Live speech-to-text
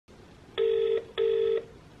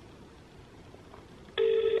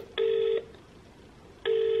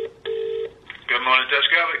morning, Des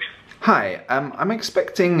Garrick. Hi, I'm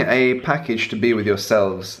expecting a package to be with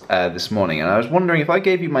yourselves this morning, and I was wondering if I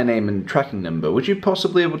gave you my name and tracking number, would you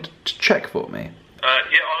possibly be able to check for me? Yeah,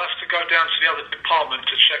 I'll have to go down to the other department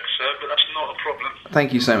to check, sir, but that's not a problem.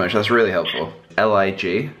 Thank you so much, that's really helpful.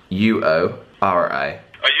 L-I-G-U-O-R-I.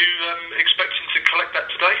 Are you expecting to collect that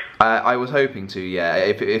today? I was hoping to, yeah.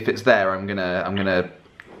 If it's there, I'm gonna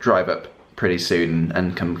drive up pretty soon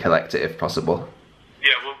and come collect it if possible. Yeah,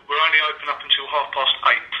 well, we're only open up until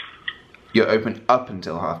 8:30. You're open up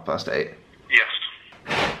until 8:30? Yes.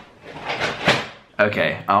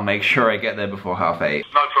 Okay, I'll make sure I get there before 8:30.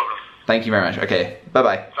 No problem. Thank you very much. Okay,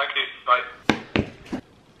 bye-bye. Thank you. Bye.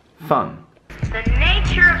 Fun. The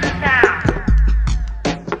nature of sound.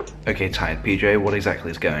 Okay, Tired PJ, what exactly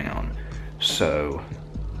is going on? So,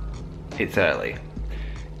 it's early.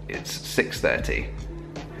 It's 6:30.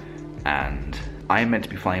 And I am meant to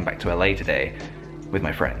be flying back to LA today with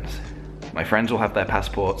my friends. My friends will have their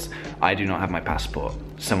passports. I do not have my passport.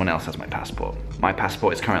 Someone else has my passport. My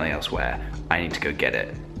passport is currently elsewhere. I need to go get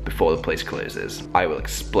it before the place closes. I will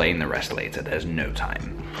explain the rest later. There's no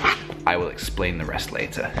time. I will explain the rest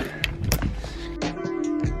later.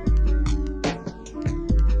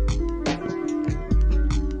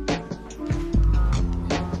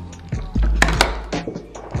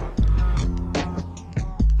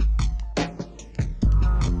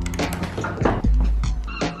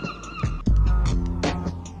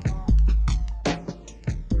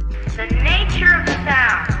 The nature of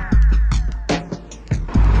sound.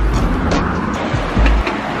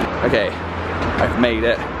 Okay, I've made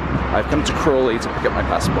it. I've come to Crawley to pick up my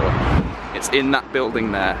passport. It's in that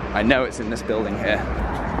building there. I know it's in this building here.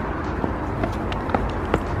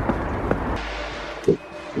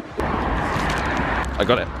 I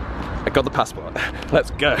got it. I got the passport. Let's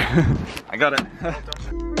go. I got it.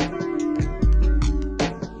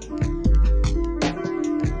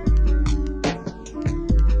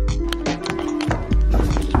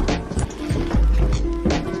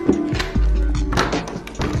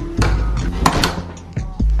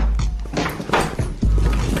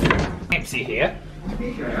 Here.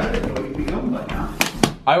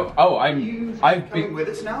 I've been with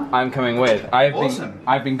us now? I'm coming with. Awesome.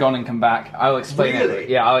 I've been gone and come back. I'll explain Really? it.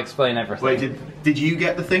 Yeah, I'll explain everything. Wait, did you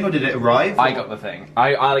get the thing or did it arrive? I got the thing.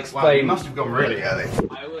 I'll explain. Wow, you must have gone really early.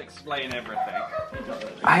 I will explain everything.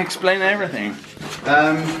 I explain everything.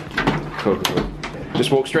 Cool.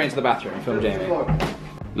 Just walk straight into the bathroom and film Jamie.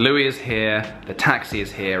 Louis is here, the taxi is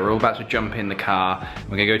here, we're all about to jump in the car,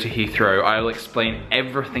 we're gonna go to Heathrow. I will explain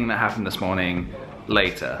everything that happened this morning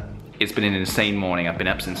later. It's been an insane morning, I've been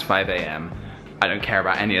up since 5 AM. I don't care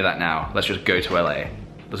about any of that now. Let's just go to LA.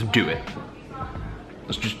 Let's do it.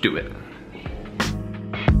 Let's just do it.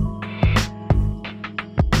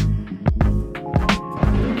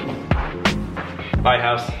 Bye,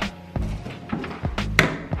 house.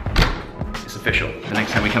 It's official. The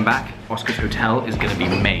next time we come back, Oscar's hotel is gonna be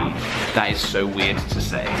made. That is so weird to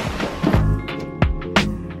say.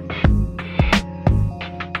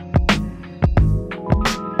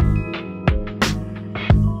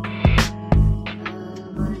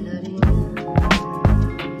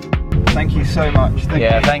 Thank you so much. Thank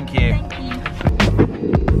you. Thank you.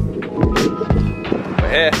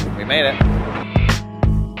 We're here, we made it.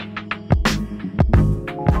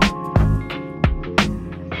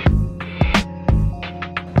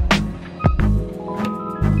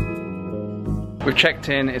 We've checked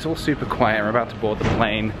in, it's all super quiet, we're about to board the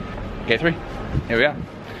plane. Okay, three, here we are.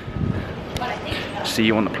 See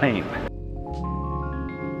you on the plane.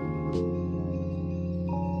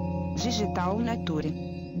 Digital Nature.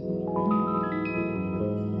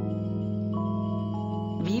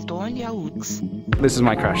 Vitoria Ux. This is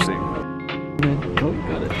my crash suit. Oh,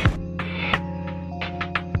 got it.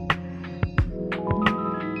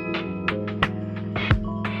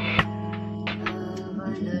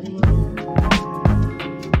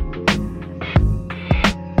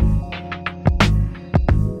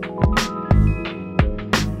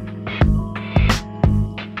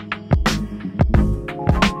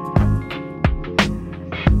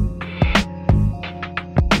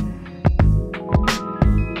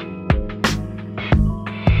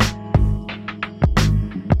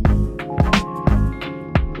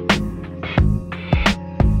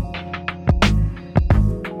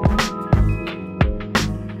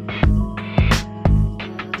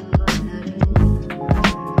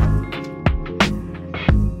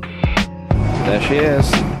 There she is.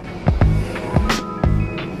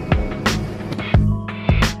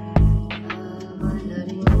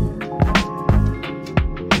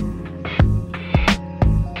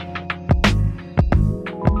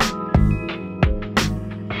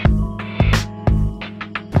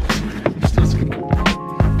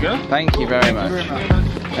 Thank you very much.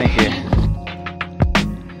 Thank you.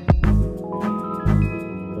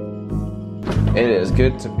 It is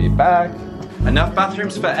good to be back. Enough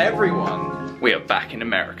bathrooms for everyone. We are back in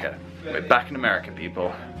America. We're back in America,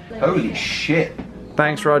 people. Holy shit.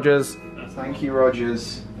 Thanks, Rogers. Thank you,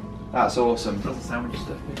 Rogers. That's awesome.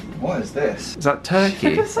 What is this? Is that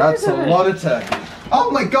turkey? That's a lot of turkey. Oh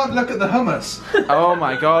my god, look at the hummus. Oh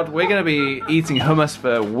my god, we're gonna be eating hummus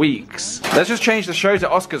for weeks. Let's just change the show to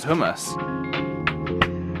Oscar's hummus.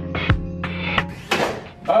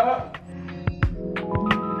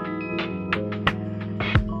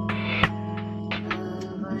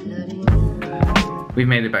 We've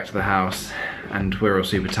made it back to the house and we're all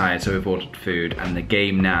super tired, so we've ordered food, and the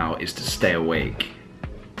game now is to stay awake.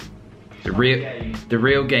 The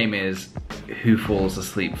real game is who falls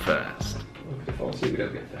asleep first. If you fall asleep, we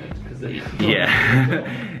don't get fed.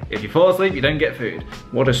 Yeah. If you fall asleep, you don't get food.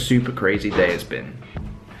 What a super crazy day it's been.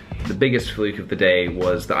 The biggest fluke of the day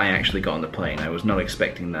was that I actually got on the plane. I was not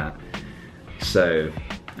expecting that. So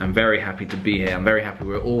I'm very happy to be here. I'm very happy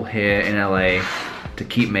we're all here in LA to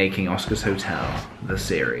keep making Oscar's Hotel the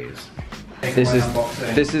series. This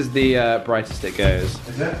is the brightest it goes.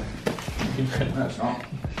 Is it? No, it's not.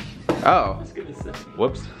 Oh.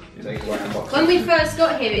 Whoops. When we first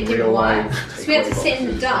got here, it didn't work, so we had to sit in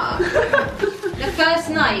the dark. The first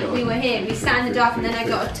night we were here, we sat in the dark, and then I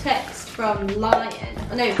got a text from Lion.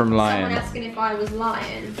 Oh, no, from Lion. Someone asking if I was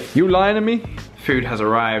Lion. You lying to me? Food has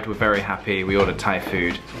arrived, we're very happy. We ordered Thai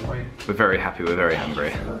food. We're very happy, we're very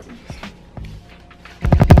hungry.